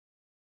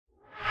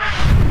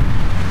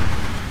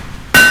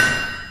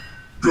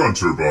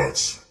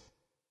Gunterbots.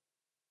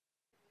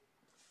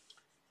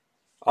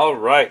 All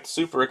right,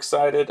 super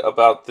excited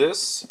about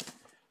this.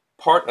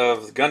 Part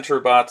of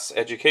Gunterbots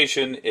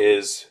education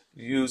is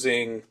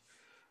using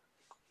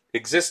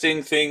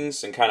existing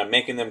things and kind of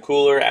making them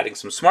cooler, adding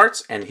some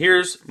smarts. And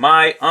here's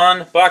my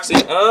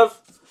unboxing of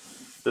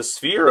the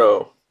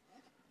Sphero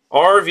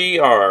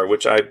RVR,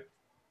 which I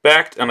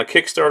backed on a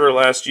Kickstarter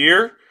last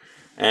year.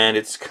 And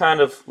it's kind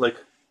of like,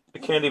 I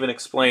can't even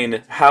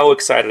explain how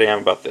excited I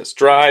am about this.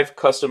 Drive,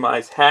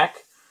 customize,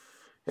 hack.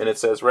 And it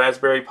says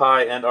Raspberry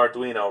Pi and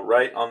Arduino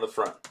right on the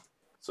front.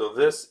 So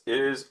this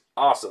is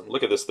awesome.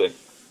 Look at this thing.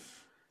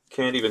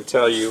 Can't even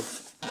tell you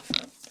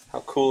how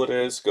cool it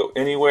is. Go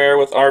anywhere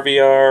with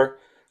RVR.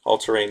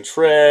 All-terrain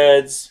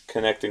treads,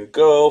 connect and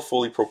go,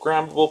 fully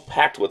programmable,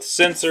 packed with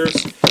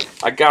sensors.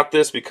 I got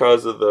this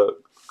because of the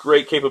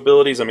great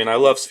capabilities. I mean, I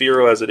love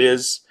Sphero as it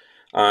is.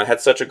 It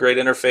had such a great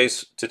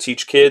interface to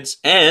teach kids.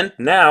 And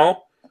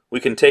now we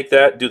can take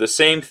that, do the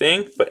same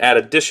thing, but add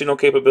additional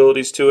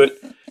capabilities to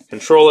it.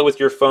 Control it with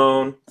your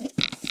phone.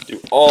 Do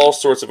all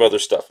sorts of other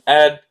stuff.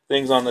 Add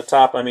things on the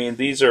top. I mean,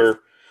 these are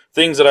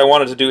things that I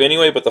wanted to do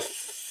anyway, but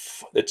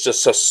it's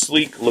just a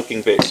sleek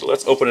looking base. So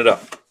let's open it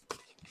up.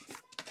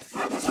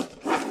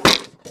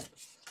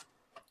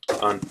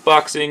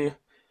 Unboxing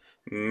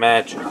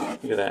magic.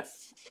 Look at that.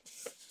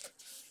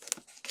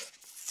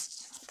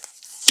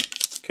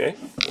 Okay,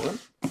 one.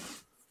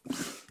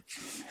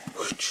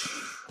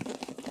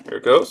 Here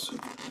it goes.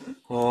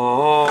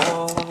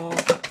 Oh,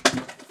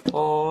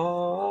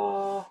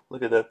 oh,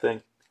 look at that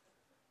thing.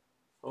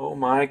 Oh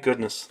my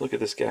goodness, look at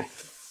this guy.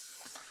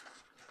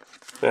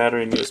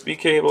 Battery and USB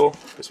cable.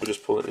 Guess we'll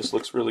just pull it. This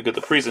looks really good.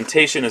 The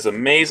presentation is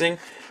amazing.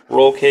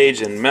 Roll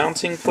cage and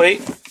mounting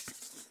plate.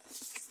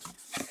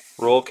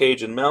 Roll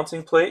cage and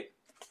mounting plate.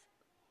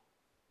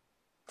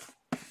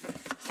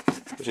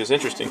 Which is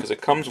interesting because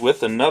it comes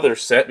with another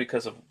set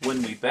because of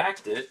when we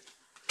backed it.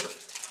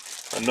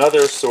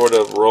 Another sort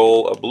of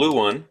roll, a blue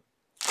one,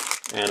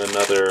 and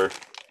another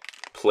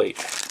plate.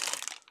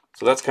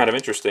 So that's kind of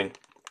interesting.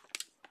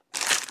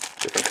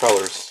 Different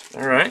colors.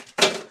 Alright.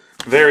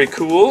 Very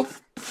cool.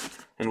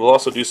 And we'll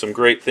also do some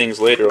great things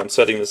later on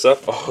setting this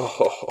up.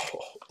 Oh,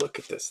 look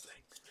at this thing.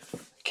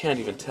 I can't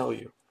even tell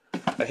you.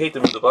 I hate to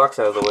move the box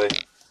out of the way.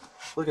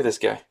 Look at this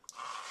guy.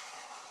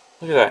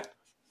 Look at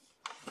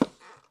that.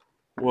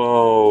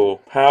 Whoa.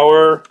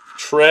 Power.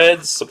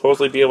 Treads.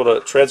 Supposedly be able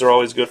to... Treads are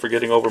always good for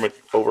getting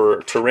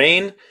over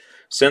terrain.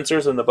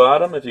 Sensors in the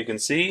bottom, if you can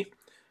see.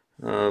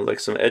 Like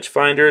some edge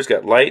finders.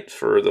 Got light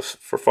for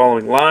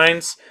following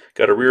lines.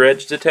 Got a rear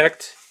edge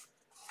detect.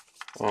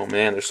 Oh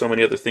man, there's so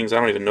many other things I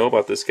don't even know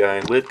about this guy.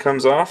 Lid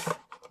comes off.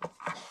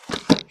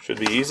 Should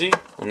be easy.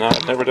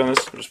 I've never done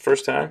this. This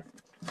first time.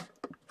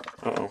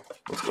 Uh-oh.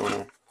 What's going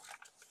on?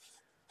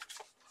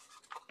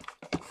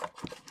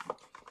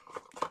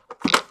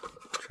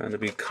 Trying to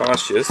be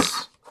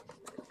cautious.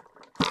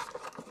 I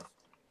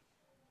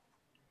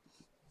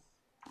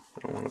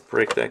don't want to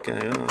break that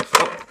guy off.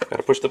 Oh,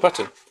 gotta push the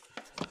button.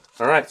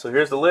 Alright, so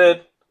here's the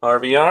lid.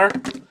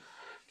 RVR.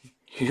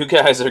 You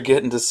guys are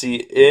getting to see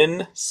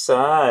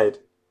inside.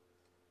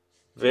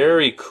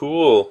 Very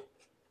cool.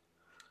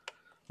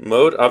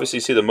 Obviously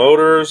you see the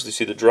motors, you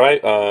see the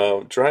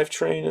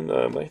drivetrain, and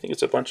I think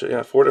it's a bunch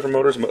of 4 different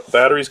motors.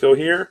 Batteries go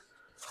here.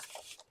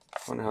 I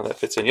wonder how that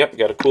fits in. Yep,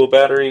 got a cool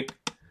battery.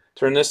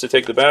 Turn this to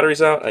take the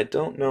batteries out. I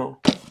don't know.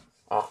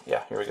 Oh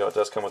yeah, here we go. It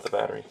does come with the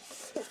battery.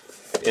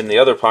 In the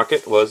other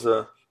pocket was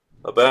a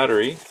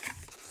battery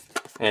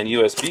and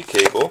USB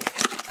cable.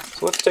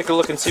 So let's take a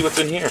look and see what's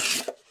in here.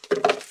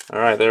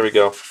 Alright, there we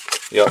go.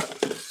 Yep.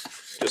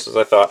 Just as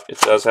I thought.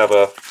 It does have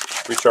a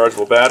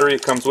rechargeable battery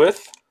it comes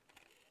with.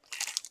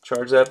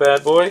 Charge that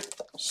bad boy.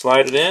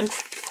 Slide it in.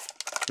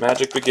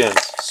 Magic begins.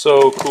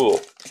 So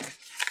cool.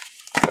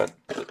 Got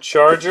the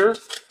charger.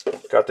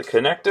 Got the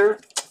connector.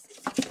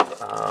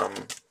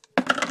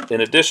 In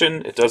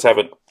addition, it does have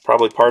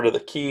probably part of the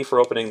key for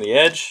opening the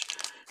edge.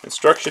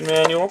 Instruction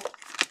manual.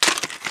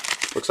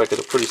 Looks like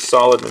it's a pretty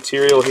solid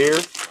material here.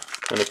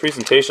 And the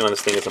presentation on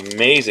this thing is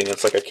amazing.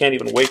 It's like I can't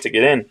even wait to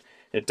get in.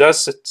 It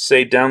does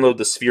say download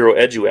the Sphero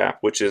Edu app,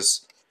 which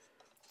is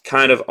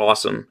kind of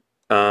awesome.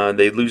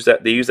 They use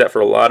that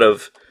for a lot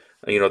of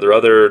their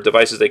other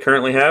devices they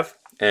currently have.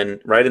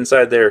 And right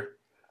inside there,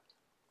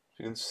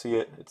 you can see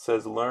it. It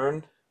says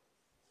learn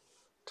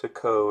to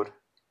code.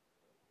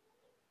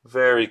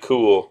 Very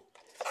cool.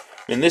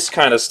 And this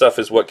kind of stuff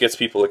is what gets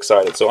people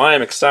excited. So I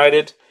am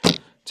excited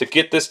to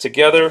get this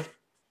together,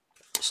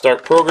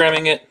 start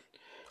programming it.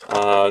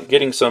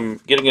 Getting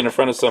it in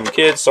front of some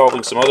kids,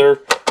 solving some other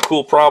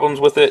cool problems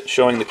with it,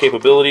 showing the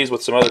capabilities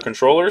with some other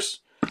controllers.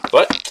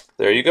 But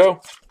there you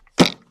go.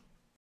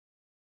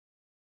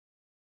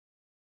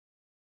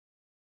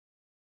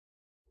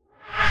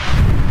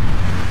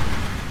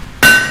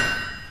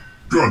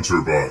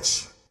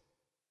 Gunterbots.